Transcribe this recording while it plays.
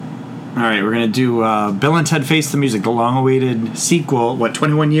All right, we're going to do Bill and Ted Face the Music, the long-awaited sequel. What,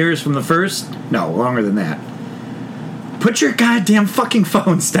 21 years from the first? No, longer than that. Put your goddamn fucking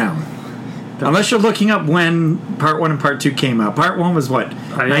phones down. Unless you're looking up when Part 1 and Part 2 came out. Part 1 was what?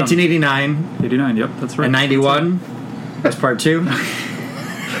 1989? 89, yep, that's right. And 91? That's Part 2?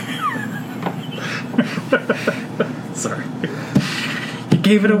 Sorry. You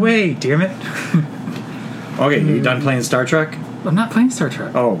gave it away, damn it. Okay, you done playing Star Trek? I'm not playing Star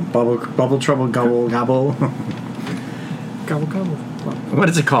Trek. Oh, Bubble Trouble, Gobble, Gobble. Gobble, gobble. What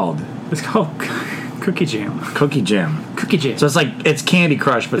is it called? It's called Cookie Jam. Cookie Jam. Cookie Jam. So it's Candy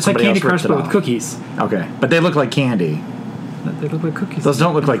Crush, but it's like somebody Candy else Crush, ripped but it with off. cookies. Okay, but they look like candy. They look like cookies. Those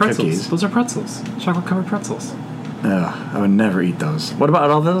don't look like pretzels. cookies. Those are pretzels. Chocolate-covered pretzels. Ugh, I would never eat those. What about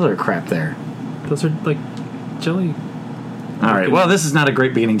all the other crap there? Those are like jelly. All right, well, this is not a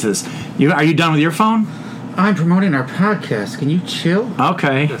great beginning to this. Are you done with your phone? I'm promoting our podcast. Can you chill?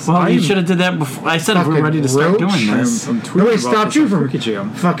 Okay. Yes, Well, you I'm should have did that before. I said we're fucking ready to start doing roach. this. I'm tweeting Nobody about stopped this you on from Cookie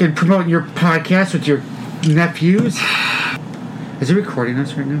Jam. fucking promoting your podcast with your nephews. Is it recording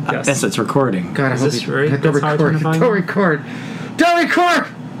us right now? Yes. Yes, it's recording. God, I Is hope this you right? don't That's how I turn record. the volume? Don't record. Don't record.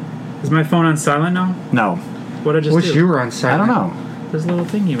 Is my phone on silent now? No. What I just Wish do? you were on I silent. don't know. There's a little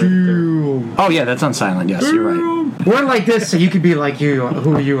thingy right there. Oh, yeah, that's on silent. Yes, you're right. We're like this so you can be like you,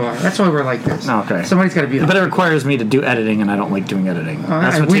 who you are. That's why we're like this. Okay. Somebody's got to be. But it requires me to do editing, and I don't like doing editing.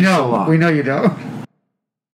 That's what we takes know. so long. We know you don't.